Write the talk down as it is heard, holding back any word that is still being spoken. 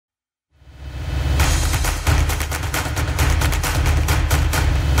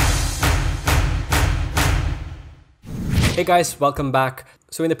Hey guys, welcome back.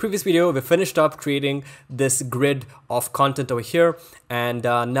 So in the previous video, we finished up creating this grid of content over here, and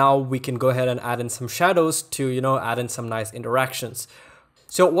now we can go ahead and add in some shadows to, add in some nice interactions.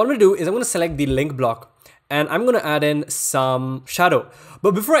 So what I'm gonna do is I'm gonna select the link block and I'm gonna add in some shadow.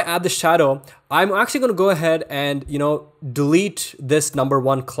 But before I add the shadow, I'm actually gonna go ahead and, delete this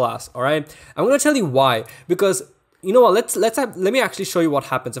number1 class, all right? I'm gonna tell you why, because you know what, let me actually show you what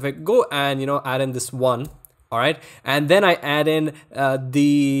happens. If I go and, add in this one, all right, and then I add in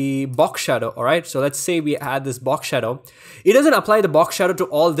the box shadow, all right? So let's say we add this box shadow. It doesn't apply the box shadow to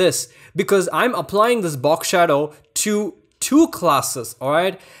all this because I'm applying this box shadow to two classes, all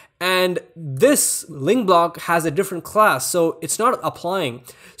right? And this link block has a different class, so it's not applying.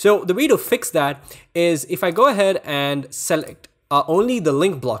 So the way to fix that is if I go ahead and select only the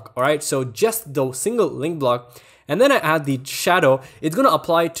link block, all right? So just the single link block, and then I add the shadow, it's gonna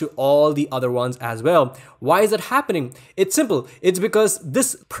apply to all the other ones as well. Why is that happening? It's simple. It's because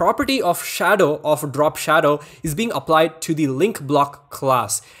this property of shadow, of drop shadow, is being applied to the link block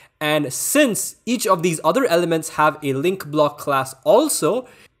class. And since each of these other elements have a link block class also,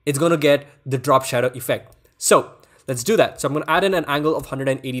 it's gonna get the drop shadow effect. So let's do that. So I'm gonna add in an angle of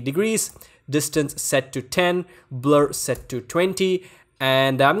 180 degrees, distance set to 10, blur set to 20,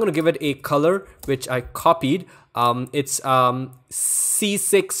 and I'm gonna give it a color, which I copied. It's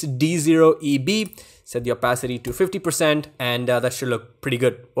C6D0EB, set the opacity to 50%, and that should look pretty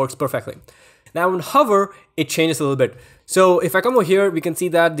good, works perfectly. Now on hover, it changes a little bit. So if I come over here, we can see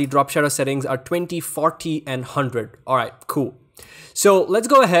that the drop shadow settings are 20, 40, and 100. All right, cool. So let's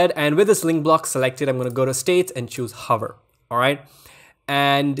go ahead, and with this link block selected, I'm gonna go to states and choose hover, all right?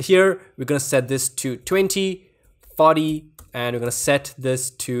 And here, we're gonna set this to 20, 40, and we're gonna set this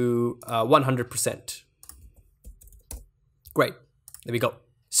to 100%. Great, there we go.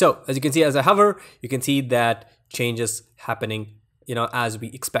 So as you can see, as I hover, you can see that changes happening, as we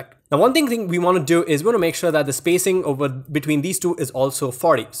expect. Now, one thing we want to do is we want to make sure that the spacing between these two is also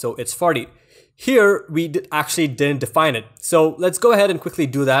 40. So it's 40. Here, we actually didn't define it. So let's go ahead and quickly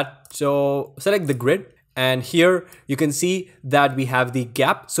do that. So select the grid, and here you can see that we have the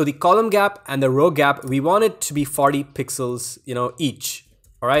gap. So the column gap and the row gap, we want it to be 40 pixels, each.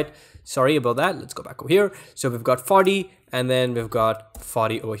 All right. Sorry about that. Let's go back over here. So we've got 40, and then we've got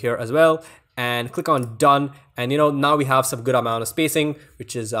 40 over here as well. And click on done. And now we have some good amount of spacing,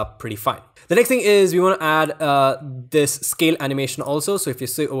 which is pretty fine. The next thing is we want to add this scale animation also. So if you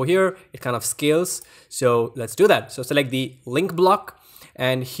see over here, it kind of scales. So let's do that. So select the link block,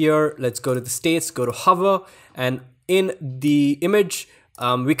 and here let's go to the states, go to hover, and in the image,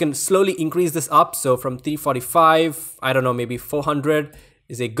 we can slowly increase this up. So from 345, I don't know, maybe 400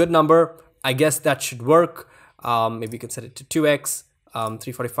 is a good number. I guess that should work. Maybe you can set it to 2x,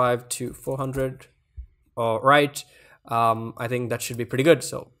 345 to 400. All right. I think that should be pretty good.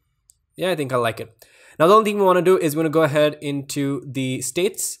 So yeah, I think I like it. Now, the only thing we want to do is we want to go ahead into the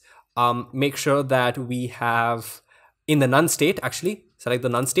states, make sure that we have in the none state, actually select the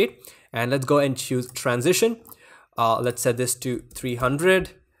none state, and let's go and choose transition. Let's set this to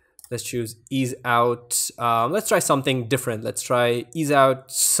 300. Let's choose ease out. Let's try something different. Let's try ease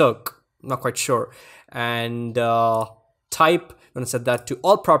out circ. I'm not quite sure. And type, I'm gonna set that to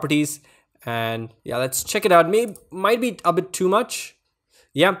all properties. And yeah, let's check it out. Might be a bit too much.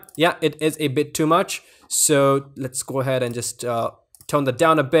 Yeah, it is a bit too much. So let's go ahead and just tone that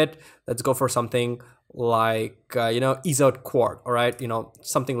down a bit. Let's go for something like, ease out quad, all right?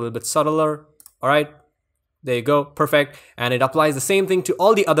 Something a little bit subtler, all right? There you go, perfect. And it applies the same thing to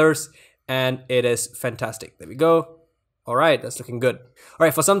all the others, and it is fantastic. There we go. All right, that's looking good. All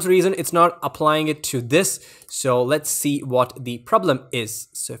right, for some reason, it's not applying it to this. So let's see what the problem is.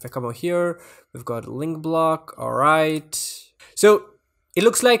 So if I come over here, we've got a link block. All right. So it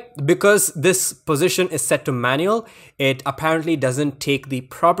looks like because this position is set to manual, it apparently doesn't take the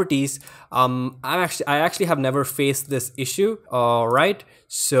properties. I actually have never faced this issue. All right.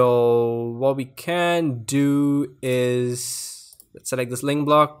 So what we can do is let's select this link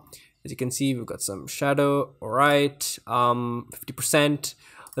block. As you can see, we've got some shadow. All right, 50%.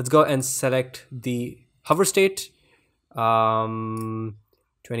 Let's go and select the hover state,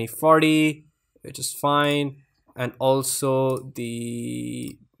 2040, which is fine. And also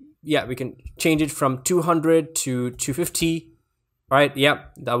we can change it from 200 to 250. All right, yeah,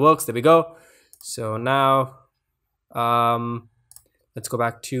 that works. There we go. So now, let's go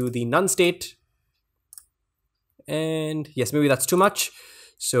back to the none state. And yes, maybe that's too much.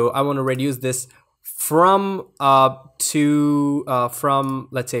 So I want to reduce this from let's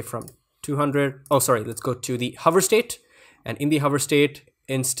say from 200. Oh, sorry. Let's go to the hover state, and in the hover state,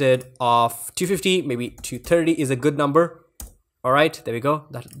 instead of 250, maybe 230 is a good number. All right, there we go.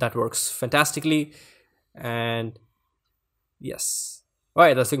 That works fantastically. And yes. All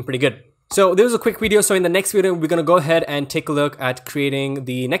right, that's looking pretty good. So this was a quick video. So in the next video, we're going to go ahead and take a look at creating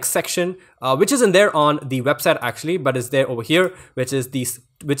the next section, which isn't there on the website actually, but is there over here, which is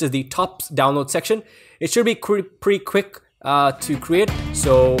the top download section. It should be pretty quick to create.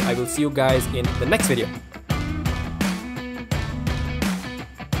 So I will see you guys in the next video.